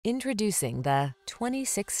Introducing the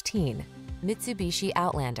 2016 Mitsubishi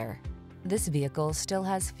Outlander. This vehicle still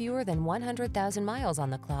has fewer than 100,000 miles on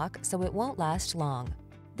the clock, so it won't last long.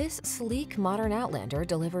 This sleek, modern Outlander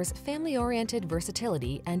delivers family-oriented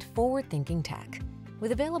versatility and forward-thinking tech.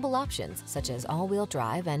 With available options such as all-wheel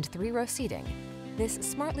drive and three-row seating, this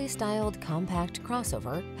smartly styled compact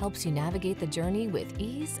crossover helps you navigate the journey with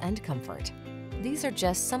ease and comfort. These are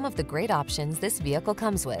just some of the great options this vehicle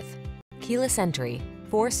comes with: keyless entry,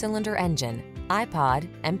 4-cylinder engine, iPod,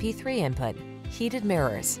 MP3 input, heated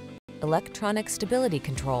mirrors, electronic stability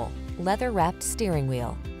control, leather-wrapped steering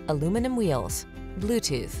wheel, aluminum wheels,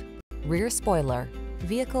 Bluetooth, rear spoiler,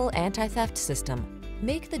 vehicle anti-theft system.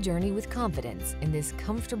 Make the journey with confidence in this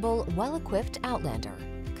comfortable, well-equipped Outlander.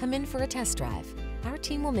 Come in for a test drive. Our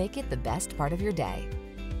team will make it the best part of your day.